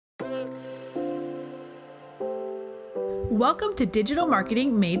Welcome to Digital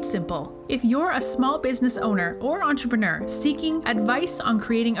Marketing Made Simple. If you're a small business owner or entrepreneur seeking advice on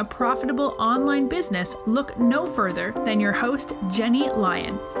creating a profitable online business, look no further than your host, Jenny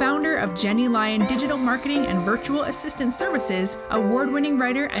Lyon, founder of Jenny Lyon Digital Marketing and Virtual Assistant Services, award-winning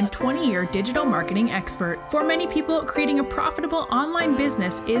writer and 20-year digital marketing expert. For many people, creating a profitable online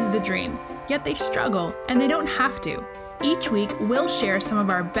business is the dream, yet they struggle and they don't have to. Each week, we'll share some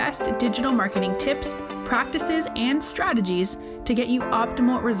of our best digital marketing tips, practices, and strategies to get you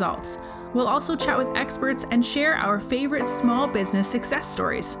optimal results. We'll also chat with experts and share our favorite small business success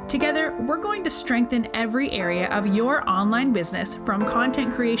stories. Together, we're going to strengthen every area of your online business, from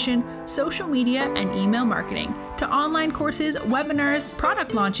content creation, social media, and email marketing, to online courses, webinars,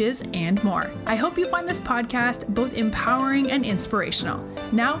 product launches, and more. I hope you find this podcast both empowering and inspirational.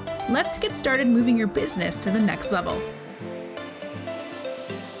 Now, let's get started moving your business to the next level.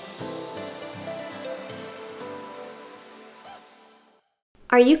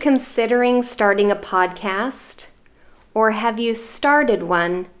 Are you considering starting a podcast? Or have you started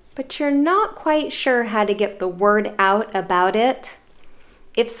one, but you're not quite sure how to get the word out about it?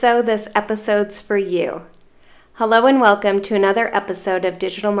 If so, this episode's for you. Hello and welcome to another episode of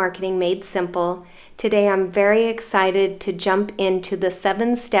Digital Marketing Made Simple. Today I'm very excited to jump into the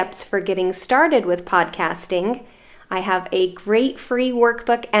 7 steps for getting started with podcasting. I have a great free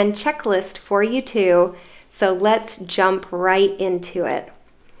workbook and checklist for you too, so let's jump right into it.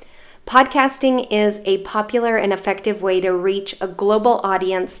 Podcasting is a popular and effective way to reach a global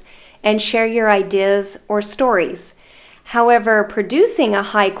audience and share your ideas or stories. However, producing a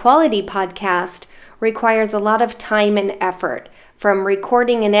high-quality podcast requires a lot of time and effort, from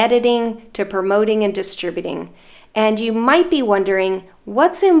recording and editing to promoting and distributing. And you might be wondering,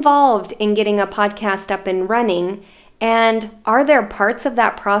 what's involved in getting a podcast up and running? And are there parts of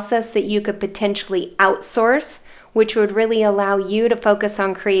that process that you could potentially outsource, which would really allow you to focus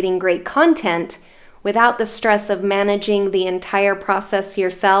on creating great content without the stress of managing the entire process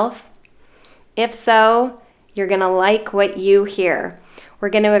yourself? If so, you're going to like what you hear. We're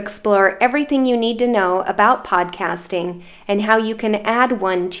going to explore everything you need to know about podcasting and how you can add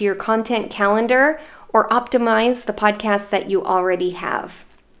one to your content calendar or optimize the podcast that you already have.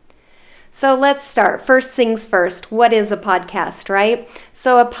 So let's start. First things first, what is a podcast, right?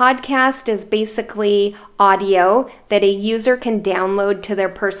 So a podcast is basically audio that a user can download to their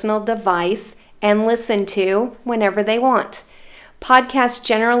personal device and listen to whenever they want. Podcasts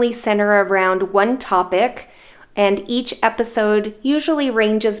generally center around one topic, and each episode usually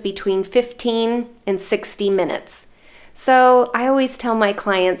ranges between 15 and 60 minutes. So I always tell my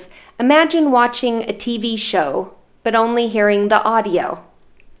clients, imagine watching a TV show, but only hearing the audio.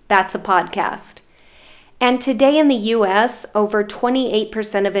 That's a podcast. And today in the US, over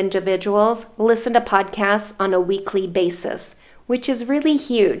 28% of individuals listen to podcasts on a weekly basis, which is really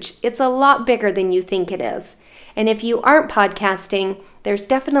huge. It's a lot bigger than you think it is. And if you aren't podcasting, there's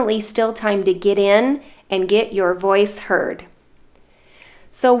definitely still time to get in and get your voice heard.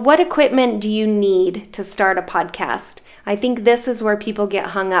 So what equipment do you need to start a podcast? I think this is where people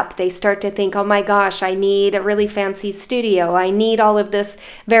get hung up. They start to think, oh my gosh, I need a really fancy studio. I need all of this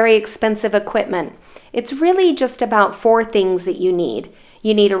very expensive equipment. It's really just about 4 things that you need.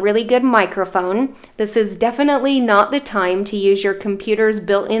 You need a really good microphone. This is definitely not the time to use your computer's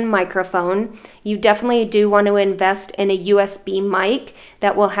built-in microphone. You definitely do want to invest in a USB mic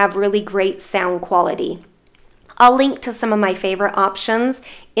that will have really great sound quality. I'll link to some of my favorite options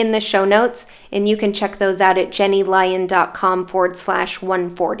in the show notes, and you can check those out at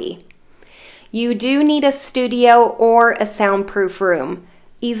jennylyon.com/140. You do need a studio or a soundproof room.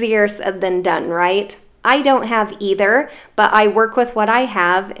 Easier said than done, right? I don't have either, but I work with what I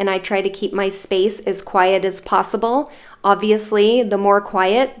have, and I try to keep my space as quiet as possible. Obviously, the more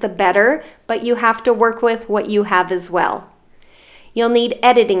quiet, the better, but you have to work with what you have as well. You'll need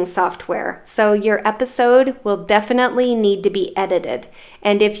editing software, so your episode will definitely need to be edited.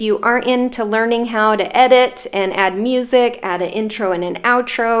 And if you aren't into learning how to edit and add music, add an intro and an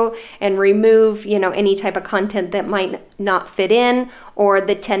outro, and remove, any type of content that might not fit in, or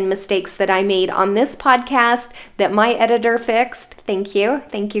the 10 mistakes that I made on this podcast that my editor fixed, thank you,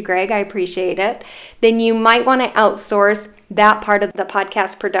 Greg, I appreciate it, then you might want to outsource that part of the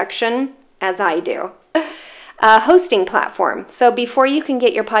podcast production, as I do. A hosting platform. So before you can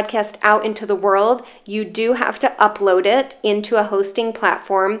get your podcast out into the world, you do have to upload it into a hosting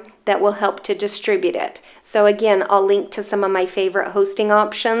platform that will help to distribute it. So again, I'll link to some of my favorite hosting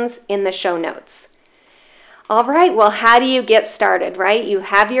options in the show notes. All right, well, how do you get started, right? You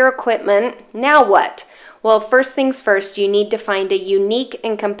have your equipment. Now what? Well, first things first, you need to find a unique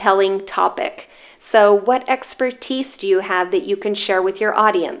and compelling topic. So what expertise do you have that you can share with your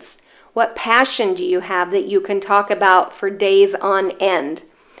audience? What passion do you have that you can talk about for days on end?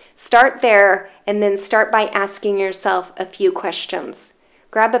 Start there and then start by asking yourself a few questions.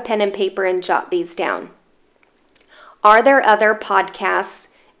 Grab a pen and paper and jot these down. Are there other podcasts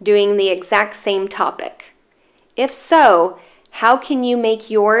doing the exact same topic? If so, how can you make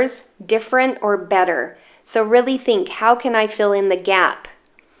yours different or better? So really think, how can I fill in the gap?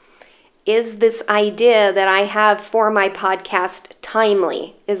 Is this idea that I have for my podcast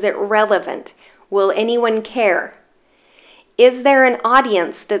timely? Is it relevant? Will anyone care? Is there an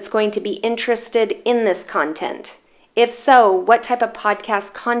audience that's going to be interested in this content? If so, what type of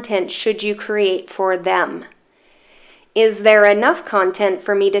podcast content should you create for them? Is there enough content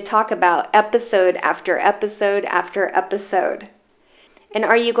for me to talk about episode after episode after episode? And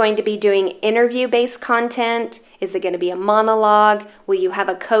are you going to be doing interview-based content? Is it going to be a monologue? Will you have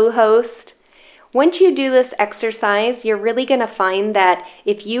a co-host? Once you do this exercise, you're really going to find that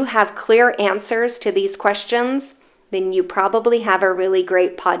if you have clear answers to these questions, then you probably have a really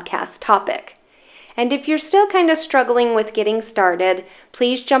great podcast topic. And if you're still kind of struggling with getting started,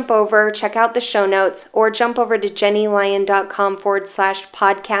 please jump over, check out the show notes, or jump over to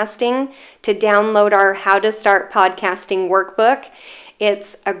jennylyon.com/podcasting to download our How to Start Podcasting workbook.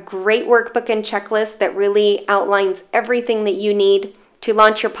 It's a great workbook and checklist that really outlines everything that you need to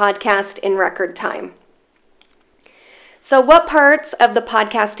launch your podcast in record time. So what parts of the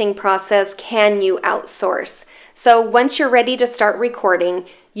podcasting process can you outsource? So once you're ready to start recording,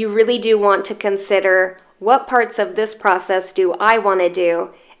 you really do want to consider what parts of this process do I want to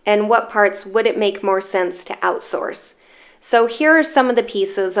do and what parts would it make more sense to outsource. So here are some of the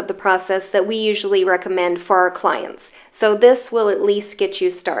pieces of the process that we usually recommend for our clients. So this will at least get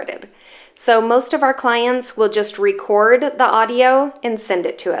you started. So most of our clients will just record the audio and send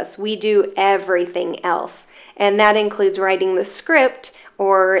it to us. We do everything else. And that includes writing the script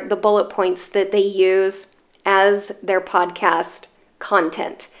or the bullet points that they use as their podcast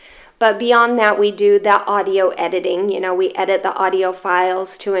content. But beyond that, we do the audio editing. We edit the audio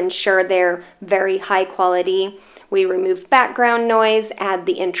files to ensure they're very high quality. We remove background noise, add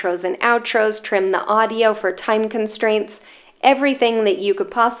the intros and outros, trim the audio for time constraints, everything that you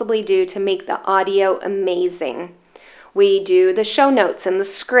could possibly do to make the audio amazing. We do the show notes and the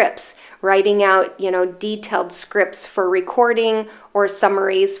scripts, writing out, detailed scripts for recording or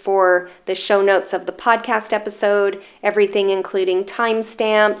summaries for the show notes of the podcast episode, everything including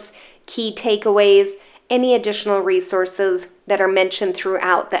timestamps, key takeaways, any additional resources that are mentioned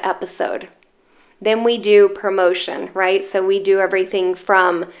throughout the episode. Then we do promotion, right? So we do everything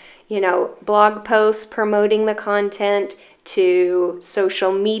from, blog posts promoting the content to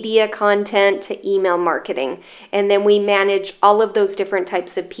social media content to email marketing. And then we manage all of those different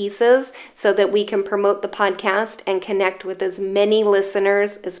types of pieces so that we can promote the podcast and connect with as many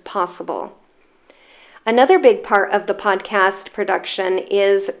listeners as possible. Another big part of the podcast production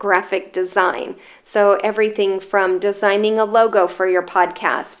is graphic design. So everything from designing a logo for your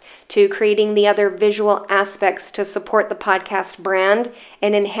podcast to creating the other visual aspects to support the podcast brand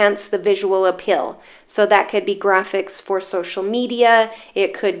and enhance the visual appeal. So that could be graphics for social media,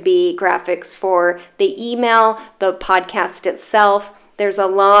 it could be graphics for the email, the podcast itself. There's a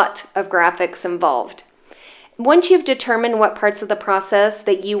lot of graphics involved. Once you've determined what parts of the process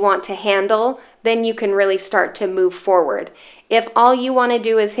that you want to handle, then you can really start to move forward. If all you want to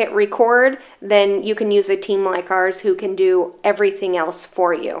do is hit record, then you can use a team like ours who can do everything else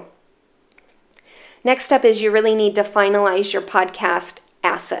for you. Next up is you really need to finalize your podcast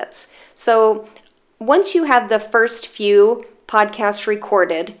assets. So once you have the first few podcasts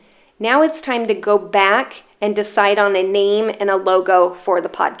recorded, now it's time to go back and decide on a name and a logo for the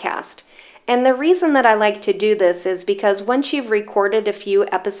podcast. And the reason that I like to do this is because once you've recorded a few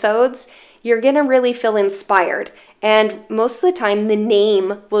episodes, you're going to really feel inspired. And most of the time, the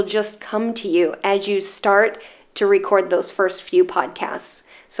name will just come to you as you start to record those first few podcasts.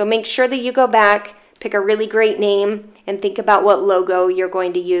 So make sure that you go back, pick a really great name, and think about what logo you're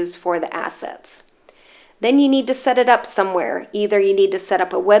going to use for the assets. Then you need to set it up somewhere. Either you need to set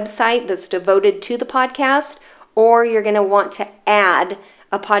up a website that's devoted to the podcast, or you're going to want to add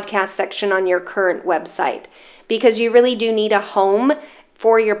a podcast section on your current website, because you really do need a home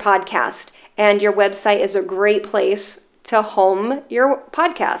for your podcast, and your website is a great place to home your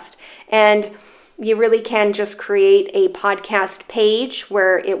podcast. And you really can just create a podcast page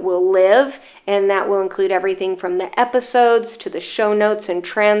where it will live, and that will include everything from the episodes to the show notes and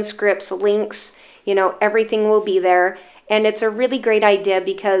transcripts, links, everything will be there. And it's a really great idea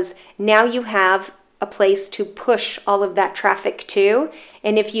because now you have a place to push all of that traffic to.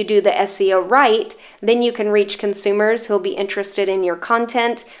 And if you do the SEO right, then you can reach consumers who'll be interested in your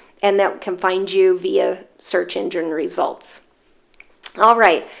content and that can find you via search engine results. All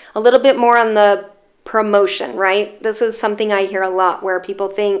right, a little bit more on the promotion, right? This is something I hear a lot where people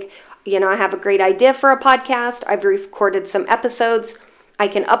think, I have a great idea for a podcast. I've recorded some episodes. I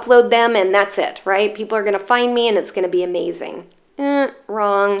can upload them and that's it, right? People are going to find me and it's going to be amazing.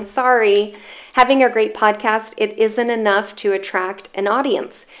 Wrong. Sorry. Having a great podcast, it isn't enough to attract an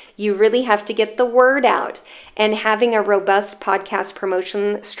audience. You really have to get the word out. And having a robust podcast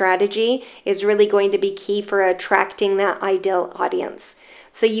promotion strategy is really going to be key for attracting that ideal audience.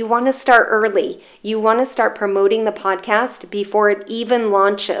 So you want to start early. You want to start promoting the podcast before it even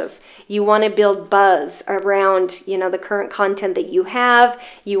launches. You want to build buzz around, the current content that you have.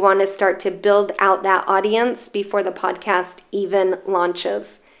 You want to start to build out that audience before the podcast even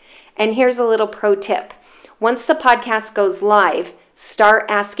launches. And here's a little pro tip. Once the podcast goes live, start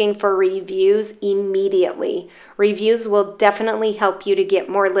asking for reviews immediately. Reviews will definitely help you to get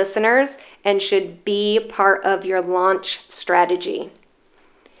more listeners and should be part of your launch strategy.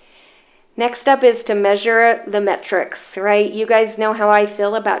 Next up is to measure the metrics, right? You guys know how I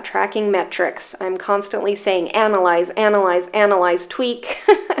feel about tracking metrics. I'm constantly saying analyze, tweak.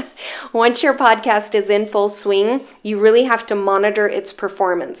 Once your podcast is in full swing, you really have to monitor its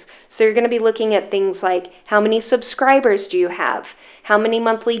performance. So you're going to be looking at things like how many subscribers do you have? How many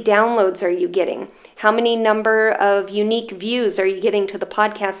monthly downloads are you getting? How many number of unique views are you getting to the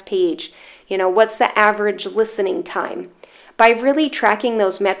podcast page? What's the average listening time? By really tracking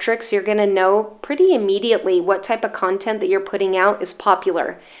those metrics, you're going to know pretty immediately what type of content that you're putting out is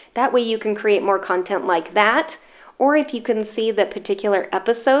popular. That way you can create more content like that. Or if you can see that particular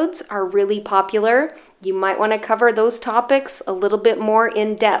episodes are really popular, you might want to cover those topics a little bit more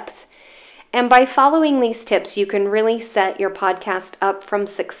in depth. And by following these tips, you can really set your podcast up from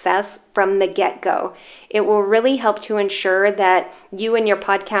success from the get-go. It will really help to ensure that you and your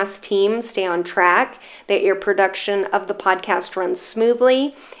podcast team stay on track, that your production of the podcast runs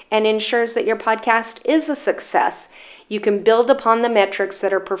smoothly, and ensures that your podcast is a success. You can build upon the metrics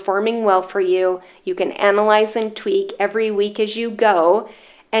that are performing well for you. You can analyze and tweak every week as you go.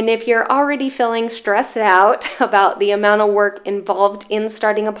 And if you're already feeling stressed out about the amount of work involved in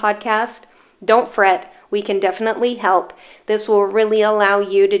starting a podcast, don't fret, we can definitely help. This will really allow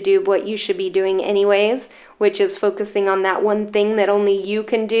you to do what you should be doing anyways, which is focusing on that one thing that only you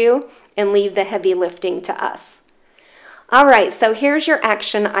can do and leave the heavy lifting to us. All right, so here's your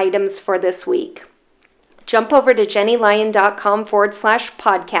action items for this week. Jump over to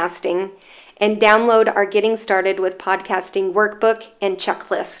jennylyon.com/podcasting and download our Getting Started with Podcasting workbook and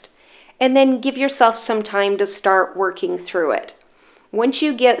checklist. And then give yourself some time to start working through it. Once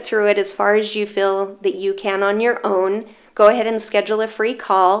you get through it as far as you feel that you can on your own, go ahead and schedule a free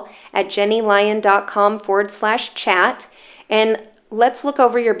call at jennylyon.com/chat and let's look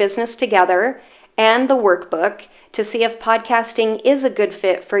over your business together and the workbook to see if podcasting is a good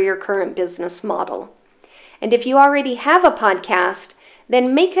fit for your current business model. And if you already have a podcast,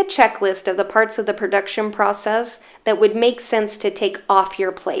 then make a checklist of the parts of the production process that would make sense to take off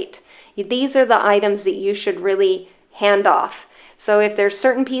your plate. These are the items that you should really hand off. So if there's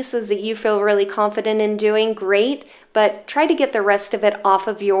certain pieces that you feel really confident in doing, great, but try to get the rest of it off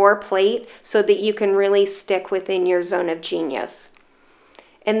of your plate so that you can really stick within your zone of genius.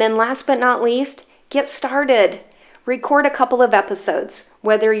 And then last but not least, get started. Record a couple of episodes,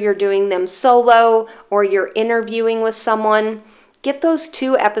 whether you're doing them solo or you're interviewing with someone. Get those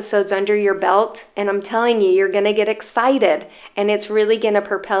 2 episodes under your belt, and I'm telling you, you're going to get excited, and it's really going to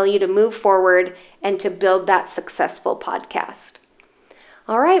propel you to move forward and to build that successful podcast.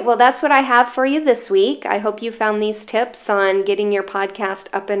 All right, well, that's what I have for you this week. I hope you found these tips on getting your podcast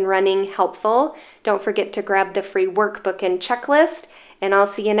up and running helpful. Don't forget to grab the free workbook and checklist, and I'll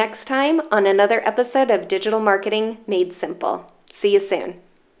see you next time on another episode of Digital Marketing Made Simple. See you soon.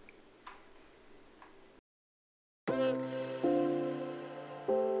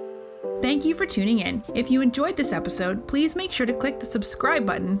 Thank you for tuning in. If you enjoyed this episode, please make sure to click the subscribe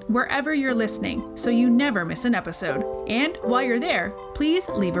button wherever you're listening so you never miss an episode. And while you're there, please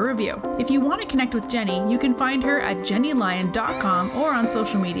leave a review. If you want to connect with Jenny, you can find her at jennylyon.com or on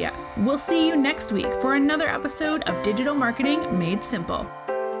social media. We'll see you next week for another episode of Digital Marketing Made Simple.